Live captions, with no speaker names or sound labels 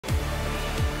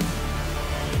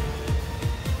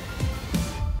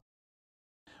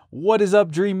What is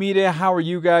up, Dreamedia? How are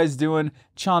you guys doing?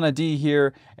 TechnoDad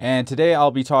here, and today I'll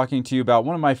be talking to you about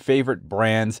one of my favorite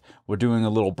brands. We're doing a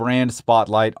little brand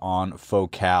spotlight on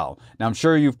Focal. Now, I'm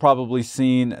sure you've probably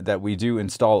seen that we do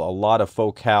install a lot of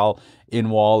Focal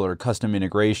in-wall or custom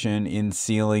integration in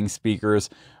ceiling speakers.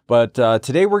 But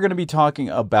today we're going to be talking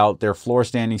about their floor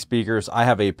standing speakers. I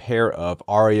have a pair of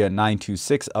Aria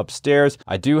 926 upstairs.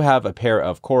 I do have a pair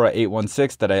of Cora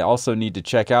 816 that I also need to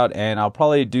check out, and I'll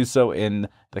probably do so in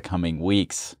the coming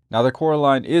weeks. Now, the Cora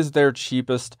line is their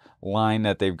cheapest line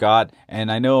that they've got, and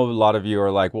I know a lot of you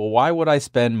are like, well, why would I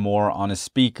spend more on a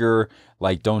speaker?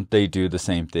 Like, don't they do the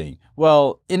same thing?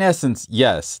 Well, in essence,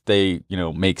 yes, they,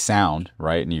 make sound,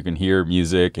 right? And you can hear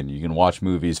music and you can watch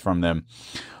movies from them.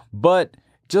 But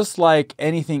just like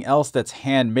anything else that's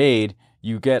handmade,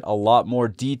 you get a lot more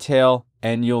detail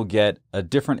and you'll get a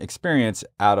different experience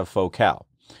out of Focal.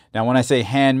 Now, when I say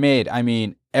handmade, I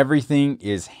mean everything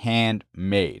is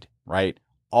handmade, right?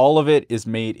 All of it is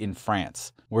made in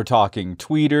France. We're talking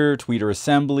tweeter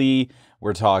assembly,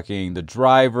 we're talking the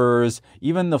drivers,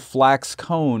 even the flax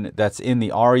cone that's in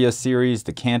the Aria series,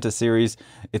 the Canta series.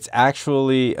 It's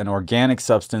actually an organic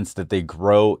substance that they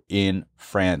grow in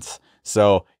France.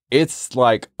 So it's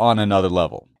like on another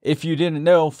level. If you didn't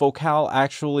know, Focal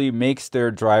actually makes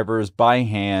their drivers by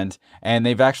hand, and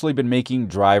they've actually been making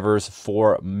drivers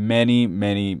for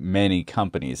many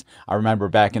companies. I remember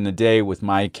back in the day with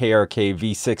my KRK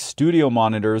V6 studio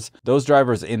monitors, those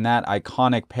drivers in that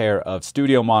iconic pair of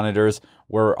studio monitors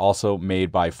were also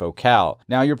made by Focal.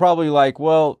 Now you're probably like,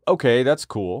 well, okay, that's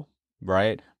cool,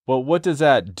 right? But what does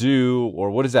that do, or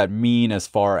what does that mean as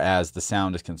far as the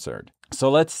sound is concerned?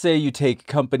 So let's say you take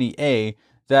company A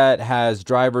that has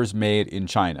drivers made in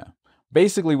China.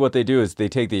 Basically what they do is they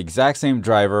take the exact same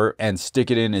driver and stick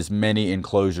it in as many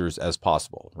enclosures as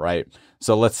possible, right?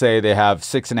 So let's say they have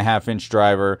 6.5-inch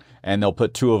driver and they'll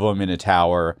put 2 of them in a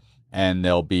tower and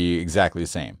they'll be exactly the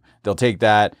same. They'll take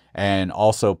that and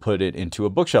also put it into a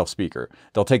bookshelf speaker.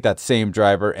 They'll take that same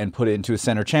driver and put it into a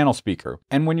center channel speaker.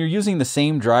 And when you're using the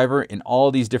same driver in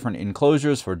all these different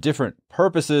enclosures for different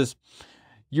purposes,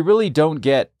 you really don't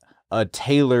get a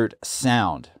tailored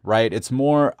sound, right? It's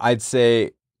more, I'd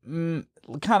say, kind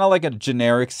of like a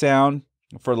generic sound,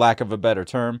 for lack of a better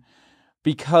term,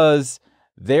 because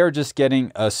they're just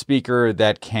getting a speaker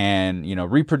that can,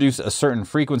 reproduce a certain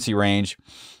frequency range.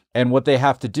 And what they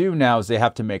have to do now is they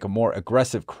have to make a more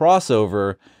aggressive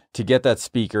crossover to get that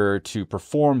speaker to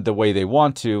perform the way they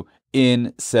want to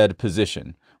in said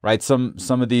position, right? Some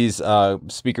of these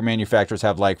speaker manufacturers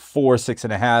have like 4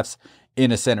 6.5s in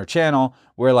a center channel,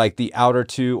 where like the outer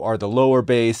 2 are the lower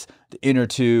bass, the inner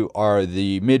 2 are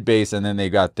the mid bass, and then they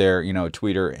got their,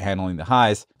 tweeter handling the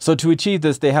highs. So to achieve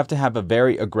this, they have to have a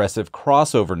very aggressive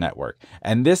crossover network.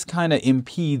 And this kind of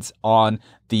impedes on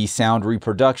the sound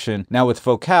reproduction. Now with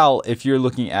Focal, if you're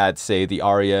looking at, say, the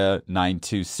Aria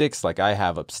 926, like I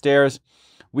have upstairs,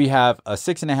 we have a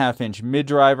 6.5-inch mid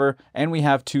driver and we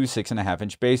have 2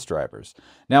 6.5-inch bass drivers.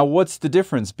 Now, what's the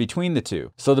difference between the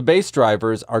two? So the bass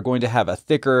drivers are going to have a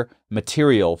thicker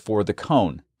material for the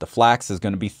cone. The flax is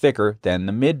going to be thicker than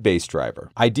the mid bass driver.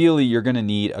 Ideally, you're going to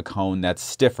need a cone that's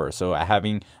stiffer. So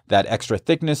having that extra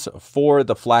thickness for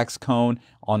the flax cone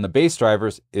on the bass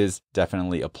drivers is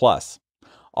definitely a plus.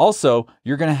 Also,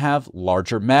 you're going to have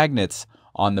larger magnets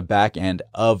on the back end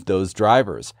of those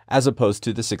drivers, as opposed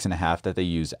to the 6.5 that they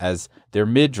use as their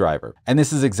mid driver. And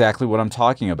this is exactly what I'm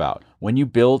talking about. When you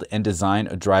build and design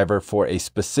a driver for a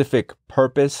specific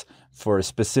purpose, for a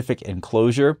specific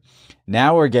enclosure,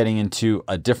 now we're getting into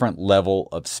a different level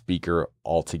of speaker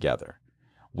altogether.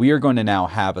 We are going to now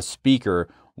have a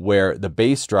speaker where the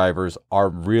bass drivers are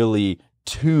really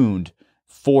tuned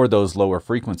for those lower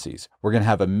frequencies. We're going to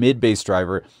have a mid bass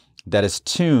driver that is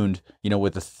tuned,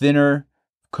 with a thinner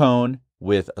cone,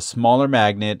 with a smaller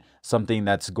magnet, something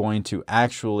that's going to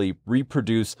actually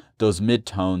reproduce those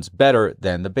midtones better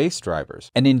than the bass drivers.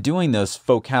 And in doing this,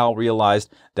 Focal realized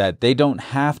that they don't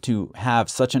have to have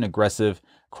such an aggressive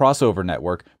crossover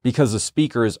network because the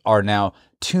speakers are now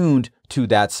tuned to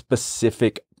that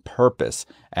specific purpose.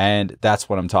 And that's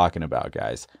what I'm talking about,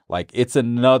 guys. Like, it's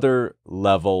another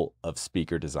level of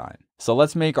speaker design. So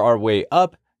let's make our way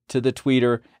up to the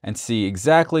tweeter and see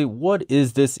exactly what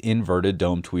is this inverted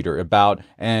dome tweeter about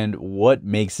and what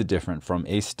makes it different from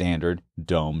a standard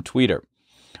dome tweeter.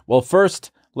 Well,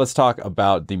 first, let's talk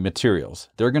about the materials.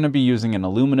 They're going to be using an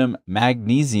aluminum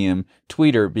magnesium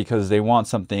tweeter because they want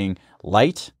something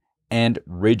light and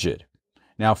rigid.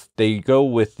 Now, if they go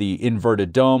with the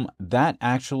inverted dome, that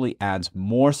actually adds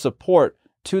more support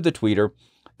to the tweeter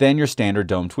than your standard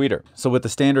dome tweeter. So with the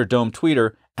standard dome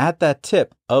tweeter, at that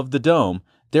tip of the dome,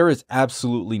 there is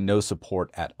absolutely no support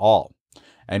at all.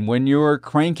 And when you're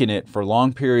cranking it for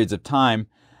long periods of time,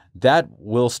 that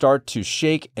will start to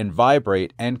shake and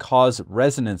vibrate and cause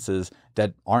resonances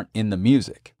that aren't in the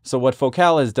music. So what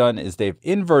Focal has done is they've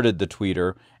inverted the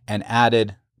tweeter and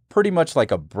added pretty much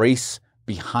like a brace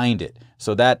behind it.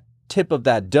 So that tip of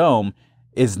that dome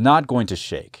is not going to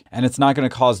shake, and it's not going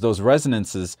to cause those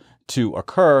resonances to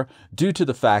occur due to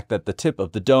the fact that the tip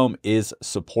of the dome is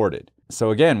supported. So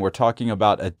again, we're talking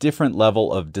about a different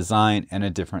level of design and a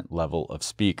different level of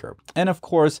speaker. And of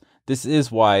course, this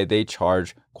is why they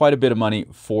charge quite a bit of money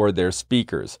for their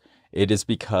speakers. It is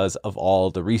because of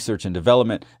all the research and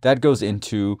development that goes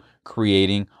into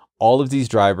creating all of these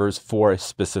drivers for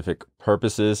specific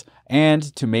purposes and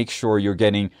to make sure you're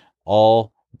getting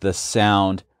all the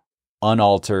sound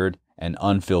unaltered and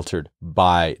unfiltered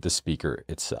by the speaker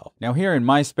itself. Now here in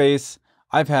my space,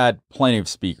 I've had plenty of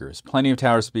speakers, plenty of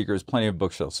tower speakers, plenty of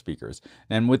bookshelf speakers.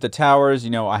 And with the towers,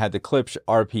 I had the Klipsch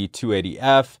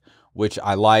RP280F, which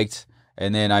I liked.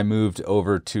 And then I moved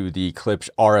over to the Klipsch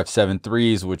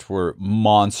RF73s, which were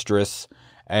monstrous.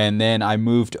 And then I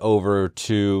moved over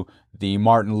to the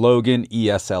Martin Logan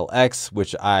ESLX,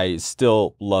 which I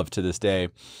still love to this day.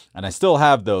 And I still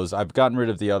have those. I've gotten rid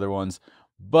of the other ones.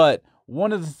 But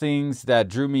one of the things that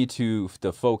drew me to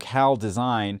the Focal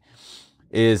design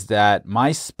is that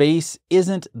my space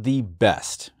isn't the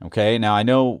best. Okay, now I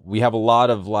know we have a lot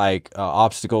of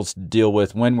obstacles to deal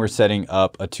with when we're setting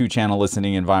up a 2-channel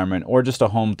listening environment or just a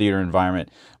home theater environment.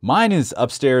 Mine is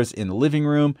upstairs in the living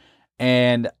room,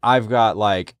 and I've got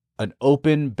like an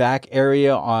open back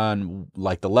area on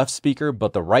like the left speaker,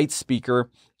 but the right speaker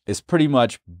is pretty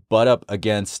much butt up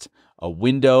against a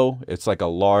window. It's like a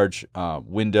large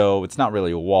window. It's not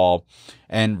really a wall.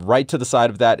 And right to the side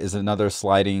of that is another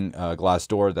sliding glass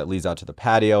door that leads out to the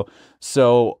patio.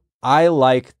 So I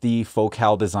like the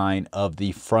Focal design of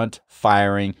the front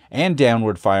firing and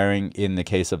downward firing in the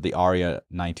case of the Aria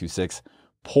 926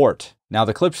 port. Now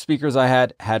the Klipsch speakers I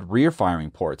had rear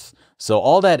firing ports. So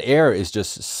all that air is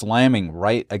just slamming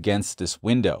right against this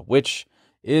window, which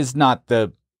is not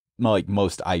the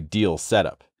most ideal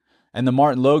setup. And the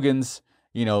Martin Logans,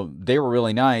 they were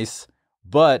really nice,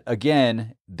 but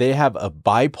again, they have a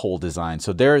bipole design.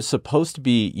 So they're supposed to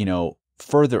be,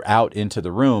 further out into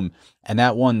the room. And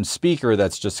that one speaker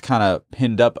that's just kind of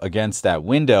pinned up against that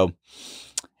window,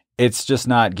 it's just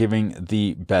not giving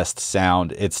the best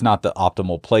sound. It's not the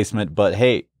optimal placement, but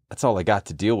hey, that's all I got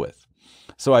to deal with.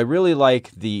 So I really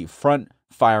like the front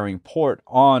firing port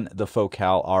on the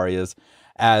Focal Arias,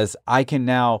 as I can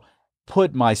now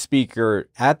put my speaker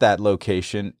at that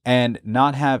location and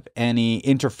not have any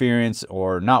interference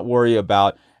or not worry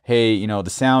about, hey, the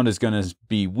sound is going to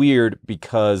be weird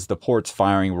because the port's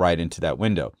firing right into that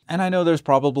window. And I know there's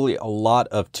probably a lot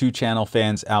of 2-channel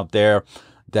fans out there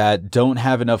that don't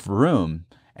have enough room,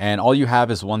 and all you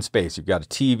have is one space. You've got a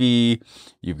TV,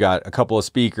 you've got a couple of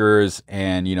speakers,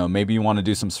 and maybe you want to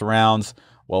do some surrounds.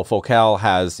 Well, Focal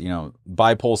has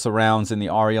bipole surrounds in the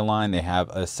Aria line. They have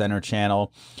a center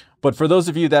channel. But for those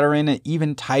of you that are in an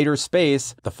even tighter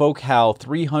space, the Focal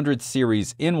 300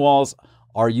 series in-walls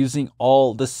are using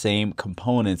all the same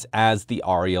components as the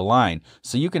Aria line.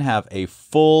 So you can have a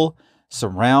full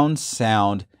surround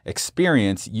sound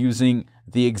experience using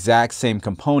the exact same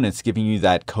components, giving you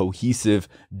that cohesive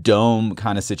dome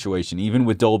kind of situation. Even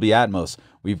with Dolby Atmos,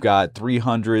 we've got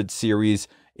 300 series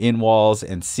in-walls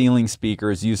and ceiling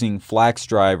speakers using flax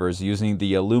drivers, using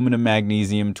the aluminum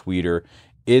magnesium tweeter.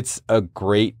 It's a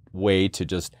great way to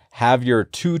just have your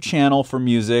 2-channel for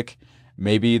music,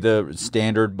 maybe the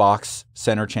standard box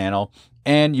center channel,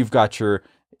 and you've got your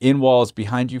in-walls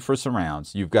behind you for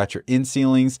surrounds. You've got your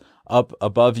in-ceilings up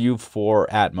above you for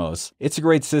Atmos. It's a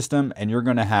great system, and you're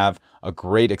going to have a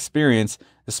great experience,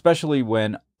 especially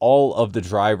when all of the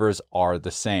drivers are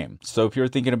the same. So if you're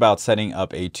thinking about setting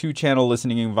up a 2-channel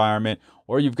listening environment,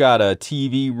 or you've got a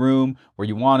TV room where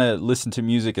you want to listen to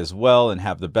music as well and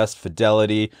have the best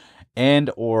fidelity, and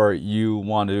or you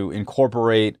want to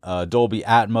incorporate Dolby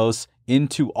Atmos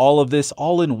into all of this,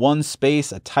 all in one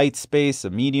space, a tight space, a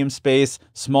medium space,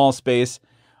 small space,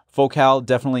 Focal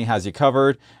definitely has you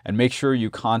covered. And make sure you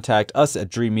contact us at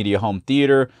Dreamedia Home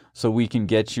Theater so we can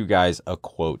get you guys a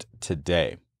quote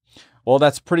today. Well,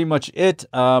 that's pretty much it.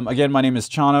 Again, my name is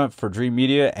Chana for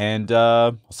Dreamedia, and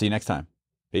I'll see you next time.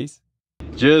 Peace.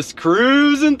 Just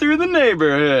cruising through the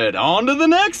neighborhood. On to the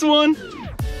next one.